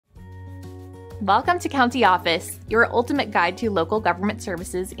Welcome to County Office, your ultimate guide to local government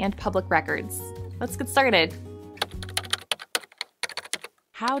services and public records. Let's get started.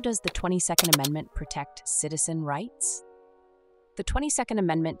 How does the 22nd Amendment protect citizen rights? The 22nd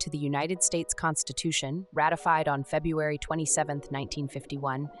Amendment to the United States Constitution, ratified on February 27,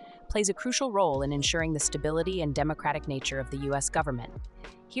 1951, plays a crucial role in ensuring the stability and democratic nature of the U.S. government.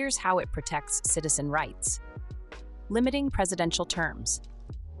 Here's how it protects citizen rights. Limiting presidential terms.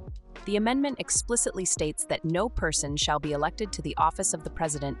 The amendment explicitly states that no person shall be elected to the office of the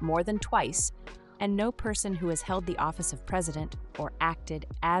president more than twice, and no person who has held the office of president or acted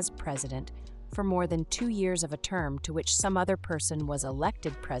as president for more than 2 years of a term to which some other person was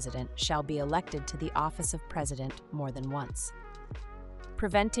elected president shall be elected to the office of president more than once.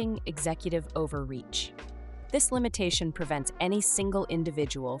 Preventing executive overreach. This limitation prevents any single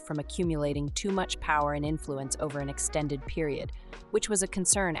individual from accumulating too much power and influence over an extended period, which was a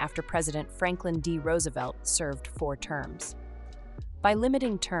concern after President Franklin D. Roosevelt served 4 terms. By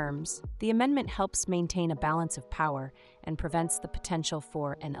limiting terms, the amendment helps maintain a balance of power and prevents the potential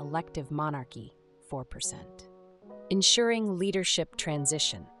for an elective monarchy, 4%. Ensuring leadership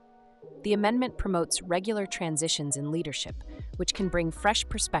transition. The amendment promotes regular transitions in leadership, which can bring fresh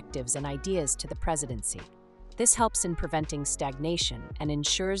perspectives and ideas to the presidency. This helps in preventing stagnation and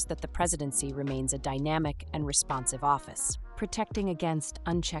ensures that the presidency remains a dynamic and responsive office. Protecting against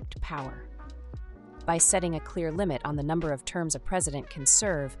unchecked power. By setting a clear limit on the number of terms a president can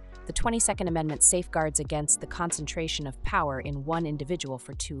serve, the 22nd Amendment safeguards against the concentration of power in one individual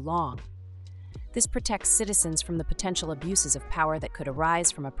for too long. This protects citizens from the potential abuses of power that could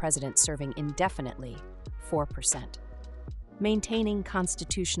arise from a president serving indefinitely, 4%. Maintaining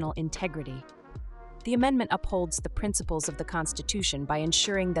constitutional integrity. The amendment upholds the principles of the Constitution by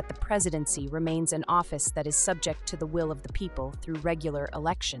ensuring that the presidency remains an office that is subject to the will of the people through regular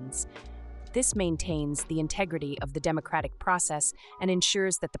elections. This maintains the integrity of the democratic process and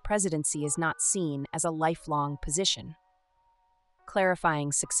ensures that the presidency is not seen as a lifelong position.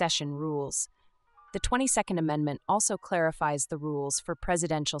 Clarifying succession rules. The 22nd Amendment also clarifies the rules for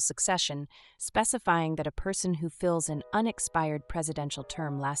presidential succession, specifying that a person who fills an unexpired presidential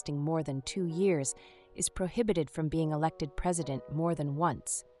term lasting more than 2 years is prohibited from being elected president more than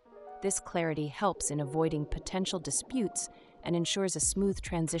once. This clarity helps in avoiding potential disputes and ensures a smooth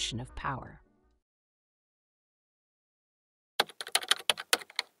transition of power.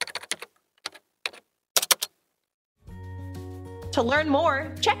 To learn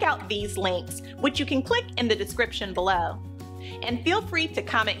more, check out these links, which you can click in the description below. And feel free to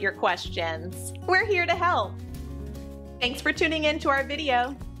comment your questions. We're here to help. Thanks for tuning in to our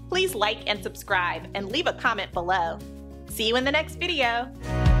video. Please like and subscribe and leave a comment below. See you in the next video.